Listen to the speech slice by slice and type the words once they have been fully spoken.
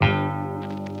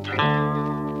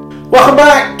Welcome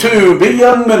back to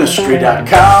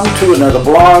BeYoungMinistry.com, to another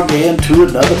blog and to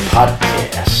another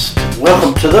podcast.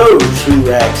 Welcome to those who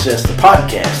access the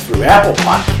podcast through Apple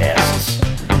Podcasts,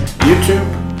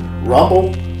 YouTube,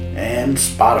 Rumble, and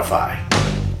Spotify.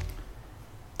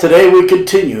 Today we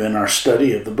continue in our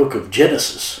study of the book of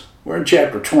Genesis. We're in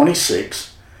chapter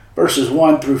 26, verses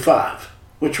 1 through 5,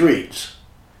 which reads,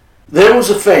 "There was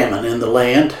a famine in the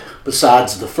land,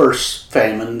 besides the first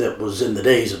famine that was in the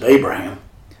days of Abraham.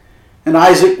 And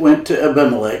Isaac went to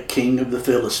Abimelech, king of the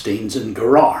Philistines, in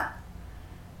Gerar.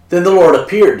 Then the Lord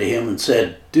appeared to him and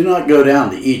said, 'Do not go down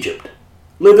to Egypt.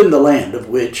 Live in the land of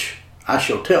which I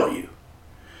shall tell you.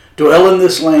 Dwell in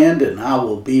this land, and I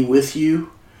will be with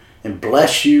you and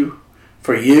bless you.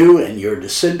 For you and your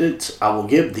descendants I will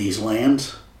give these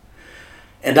lands.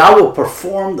 And I will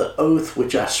perform the oath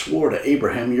which I swore to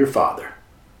Abraham your father.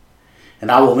 And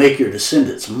I will make your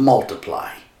descendants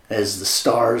multiply as the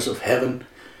stars of heaven.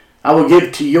 I will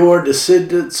give to your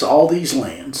descendants all these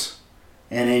lands,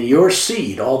 and in your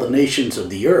seed all the nations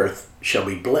of the earth shall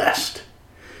be blessed.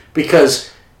 Because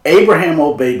Abraham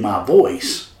obeyed my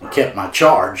voice and kept my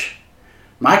charge,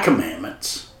 my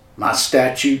commandments, my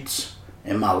statutes,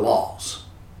 and my laws.'"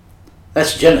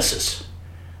 That's Genesis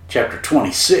chapter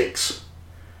 26,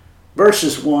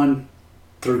 verses 1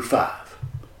 through 5.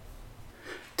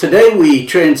 Today we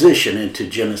transition into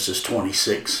Genesis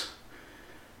 26.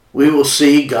 We will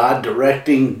see God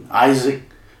directing Isaac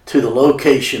to the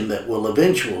location that will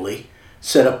eventually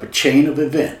set up a chain of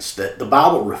events that the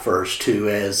Bible refers to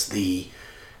as the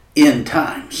end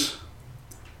times.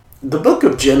 The book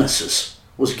of Genesis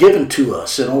was given to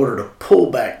us in order to pull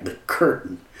back the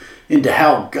curtain into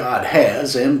how God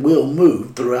has and will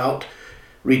move throughout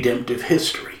redemptive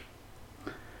history.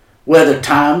 Whether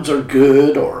times are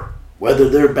good or whether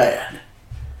they're bad,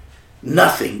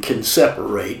 nothing can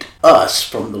separate us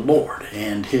from the Lord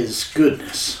and His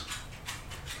goodness.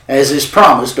 As is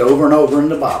promised over and over in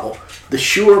the Bible, the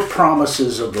sure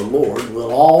promises of the Lord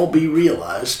will all be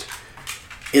realized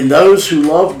in those who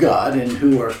love God and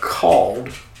who are called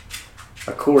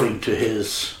according to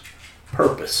His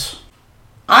purpose.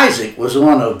 Isaac was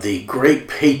one of the great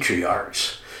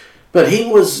patriarchs, but he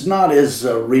was not as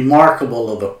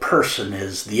remarkable of a person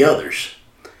as the others.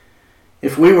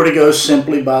 If we were to go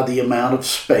simply by the amount of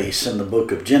space in the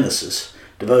book of Genesis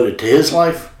devoted to his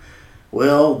life,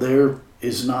 well, there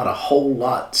is not a whole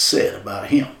lot said about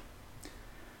him.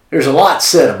 There's a lot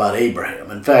said about Abraham.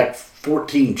 In fact,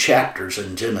 14 chapters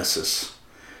in Genesis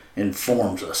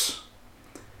informs us.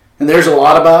 And there's a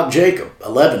lot about Jacob,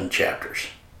 11 chapters.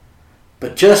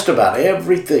 But just about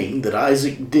everything that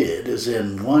Isaac did is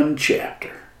in one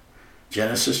chapter,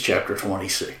 Genesis chapter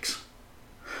 26.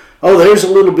 Oh, there's a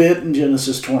little bit in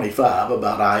Genesis 25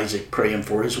 about Isaac praying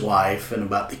for his wife and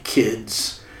about the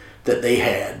kids that they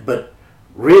had, but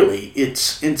really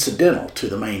it's incidental to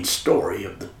the main story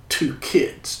of the two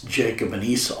kids, Jacob and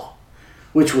Esau,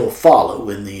 which will follow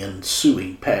in the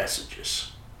ensuing passages.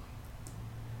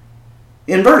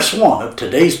 In verse 1 of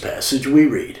today's passage we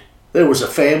read, "There was a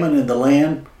famine in the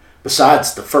land,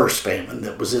 besides the first famine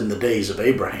that was in the days of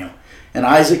Abraham. And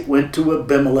Isaac went to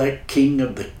Abimelech, king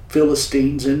of the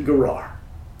Philistines, in Gerar."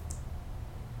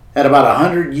 At about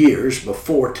 100 years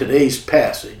before today's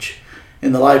passage,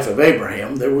 in the life of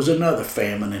Abraham, there was another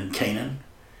famine in Canaan.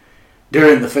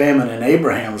 During the famine in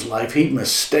Abraham's life, he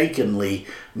mistakenly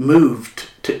moved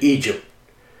to Egypt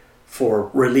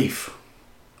for relief.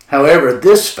 However,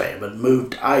 this famine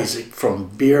moved Isaac from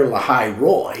Beer Lahai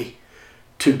Roi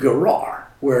to Gerar,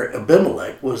 where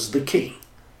Abimelech was the king.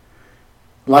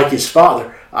 Like his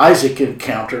father, Isaac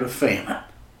encountered a famine.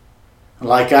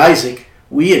 Like Isaac,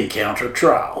 we encounter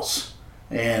trials,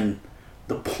 and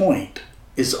the point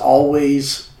is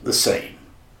always the same.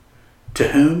 To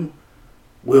whom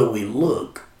will we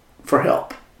look for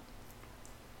help?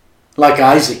 Like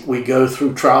Isaac, we go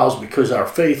through trials because our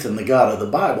faith in the God of the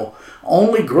Bible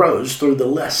only grows through the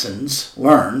lessons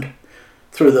learned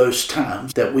through those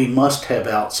times that we must have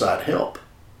outside help.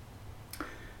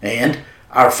 And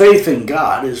our faith in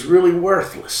God is really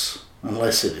worthless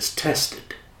unless it is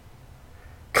tested.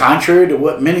 Contrary to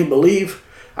what many believe,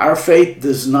 our faith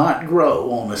does not grow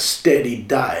on a steady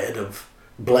diet of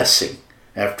blessing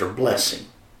after blessing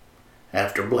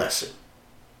after blessing.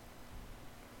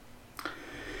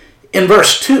 In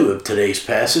verse 2 of today's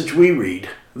passage we read,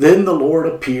 "Then the Lord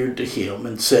appeared to him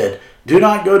and said, 'Do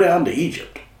not go down to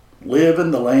Egypt. Live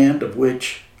in the land of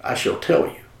which I shall tell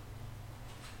you.'"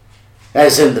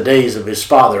 As in the days of his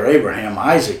father Abraham,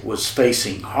 Isaac was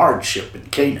facing hardship in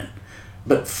Canaan,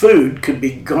 but food could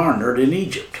be garnered in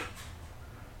Egypt.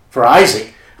 For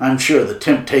Isaac, I'm sure the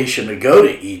temptation to go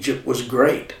to Egypt was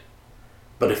great.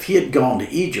 But if he had gone to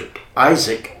Egypt,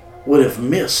 Isaac would have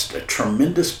missed a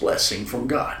tremendous blessing from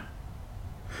God.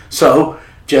 So,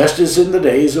 just as in the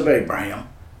days of Abraham,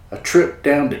 a trip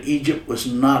down to Egypt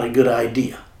was not a good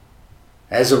idea.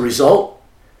 As a result,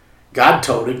 God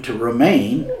told him to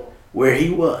remain where he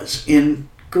was, in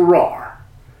Gerar,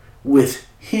 with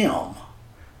him,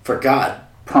 for God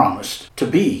promised to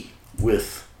be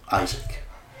with Isaac.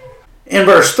 In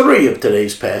verse 3 of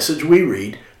today's passage, we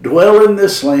read, "Dwell in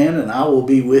this land, and I will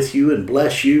be with you and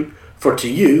bless you, for to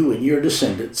you and your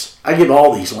descendants I give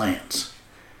all these lands,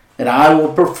 and I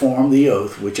will perform the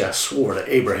oath which I swore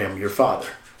to Abraham your father."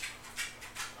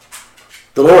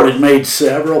 The Lord had made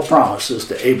several promises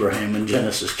to Abraham in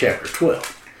Genesis chapter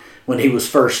 12, when he was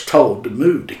first told to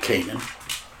move to Canaan.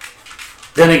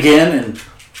 Then again in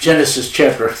Genesis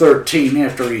chapter 13,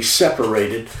 after he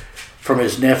separated from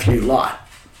his nephew Lot.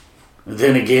 And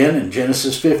then again in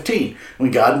Genesis 15,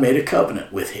 when God made a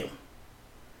covenant with him.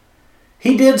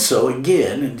 He did so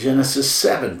again in Genesis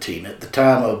 17 at the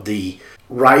time of the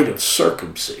rite of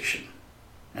circumcision.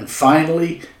 And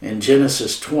finally in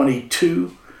Genesis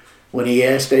 22, when he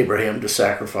asked Abraham to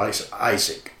sacrifice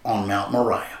Isaac on Mount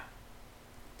Moriah.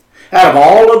 Out of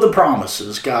all of the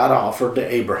promises God offered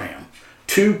to Abraham,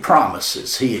 two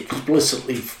promises he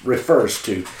explicitly refers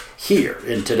to here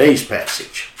in today's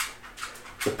passage: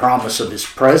 the promise of his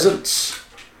presence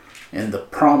and the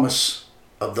promise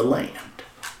of the land.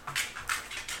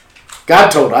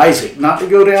 God told Isaac not to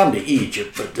go down to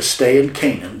Egypt, but to stay in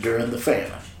Canaan during the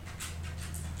famine.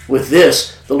 With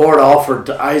this, the Lord offered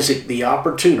to Isaac the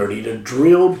opportunity to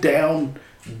drill down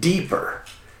deeper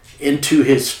into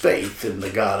his faith in the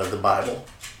God of the Bible.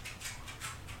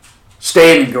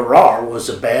 Staying in Gerar was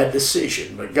a bad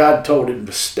decision, but God told him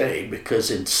to stay because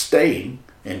in staying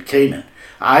in Canaan,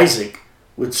 Isaac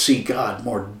would see God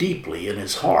more deeply in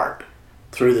his heart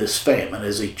through this famine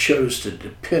as he chose to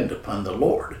depend upon the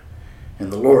Lord,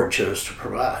 and the Lord chose to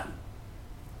provide.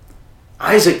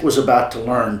 Isaac was about to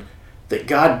learn that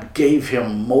God gave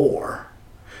him more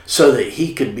so that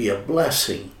he could be a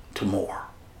blessing to more.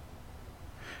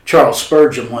 Charles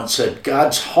Spurgeon once said,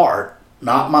 "God's heart,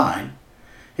 not mine,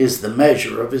 is the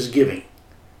measure of his giving.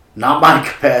 Not my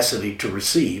capacity to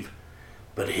receive,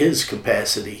 but his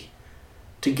capacity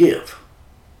to give."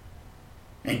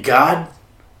 And God,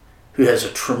 who has a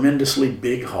tremendously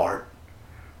big heart,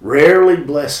 rarely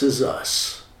blesses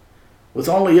us with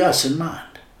only us in mind.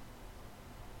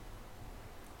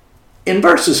 In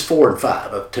verses 4 and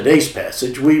 5 of today's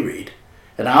passage, we read,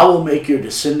 "And I will make your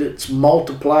descendants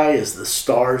multiply as the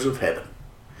stars of heaven.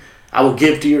 I will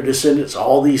give to your descendants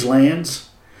all these lands,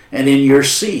 and in your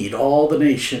seed all the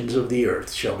nations of the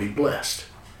earth shall be blessed.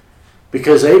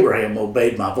 Because Abraham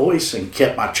obeyed my voice and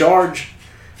kept my charge,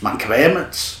 my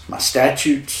commandments, my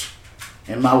statutes,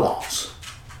 and my laws."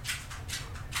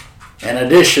 In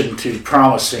addition to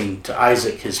promising to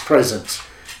Isaac his presence,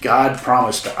 God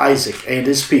promised to Isaac and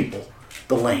his people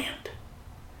the land.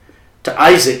 To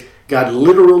Isaac, God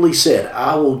literally said,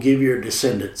 "I will give your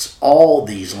descendants all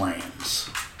these lands."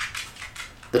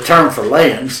 The term for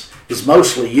lands is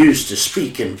mostly used to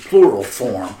speak in plural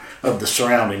form of the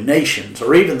surrounding nations,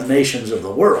 or even the nations of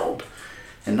the world,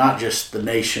 and not just the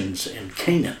nations in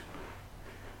Canaan.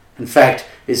 In fact,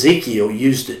 Ezekiel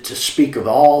used it to speak of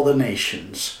all the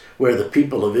nations where the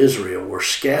people of Israel were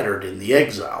scattered in the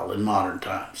exile in modern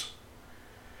times.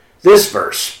 This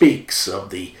verse speaks of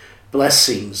the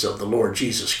blessings of the Lord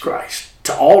Jesus Christ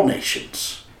to all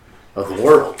nations of the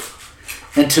world,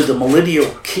 and to the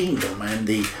millennial kingdom and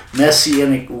the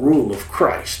messianic rule of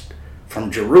Christ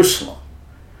from Jerusalem,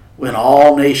 when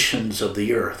all nations of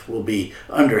the earth will be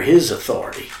under his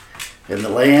authority, and the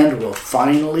land will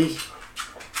finally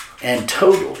and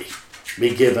totally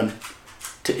be given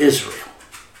to Israel.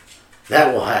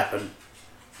 That will happen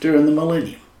during the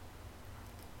millennium.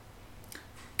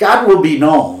 God will be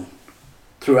known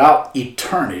throughout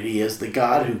eternity as the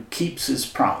God who keeps his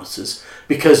promises,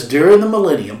 because during the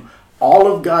millennium, all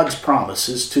of God's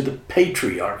promises to the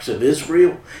patriarchs of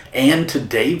Israel and to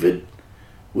David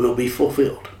will be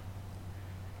fulfilled.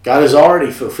 God has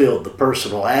already fulfilled the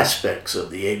personal aspects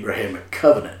of the Abrahamic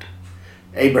covenant.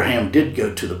 Abraham did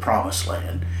go to the promised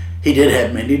land. He did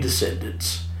have many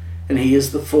descendants, and he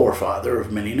is the forefather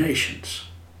of many nations.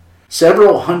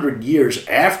 Several hundred years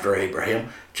after Abraham,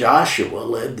 Joshua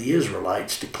led the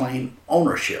Israelites to claim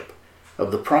ownership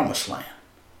of the promised land,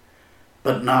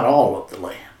 but not all of the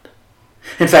land.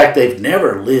 In fact, they've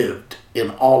never lived in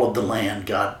all of the land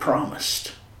God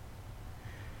promised.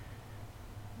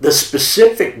 The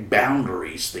specific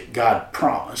boundaries that God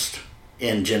promised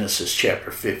in Genesis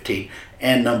chapter 15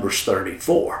 and Numbers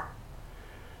 34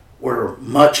 were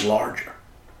much larger.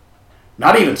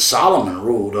 Not even Solomon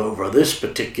ruled over this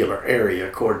particular area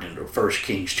according to 1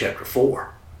 Kings chapter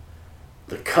 4.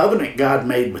 The covenant God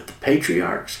made with the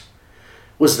patriarchs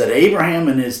was that Abraham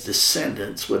and his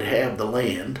descendants would have the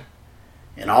land,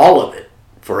 and all of it,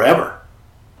 forever.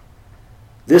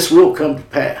 This will come to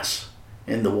pass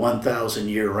in the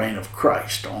 1,000-year reign of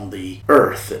Christ on the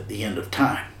earth at the end of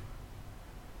time.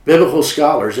 Biblical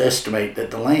scholars estimate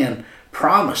that the land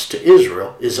promised to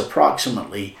Israel is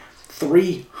approximately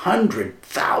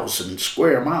 300,000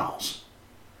 square miles.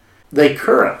 They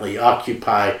currently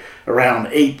occupy around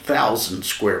 8,000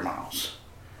 square miles.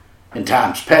 In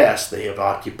times past, they have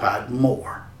occupied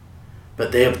more,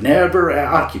 but they have never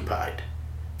occupied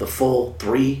the full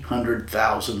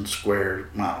 300,000 square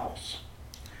miles.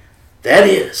 That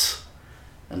is,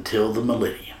 until the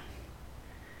millennium.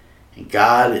 And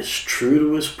God is true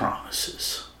to his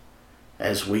promises,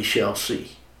 as we shall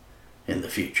see in the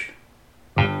future.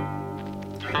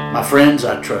 My friends,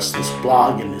 I trust this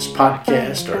blog and this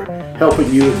podcast are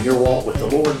helping you in your walk with the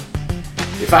Lord.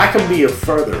 If I can be of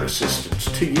further assistance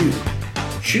to you,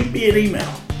 shoot me an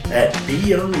email at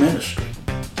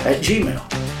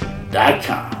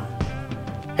beyoungministry@gmail.com.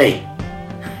 Hey,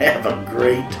 have a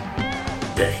great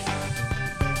day.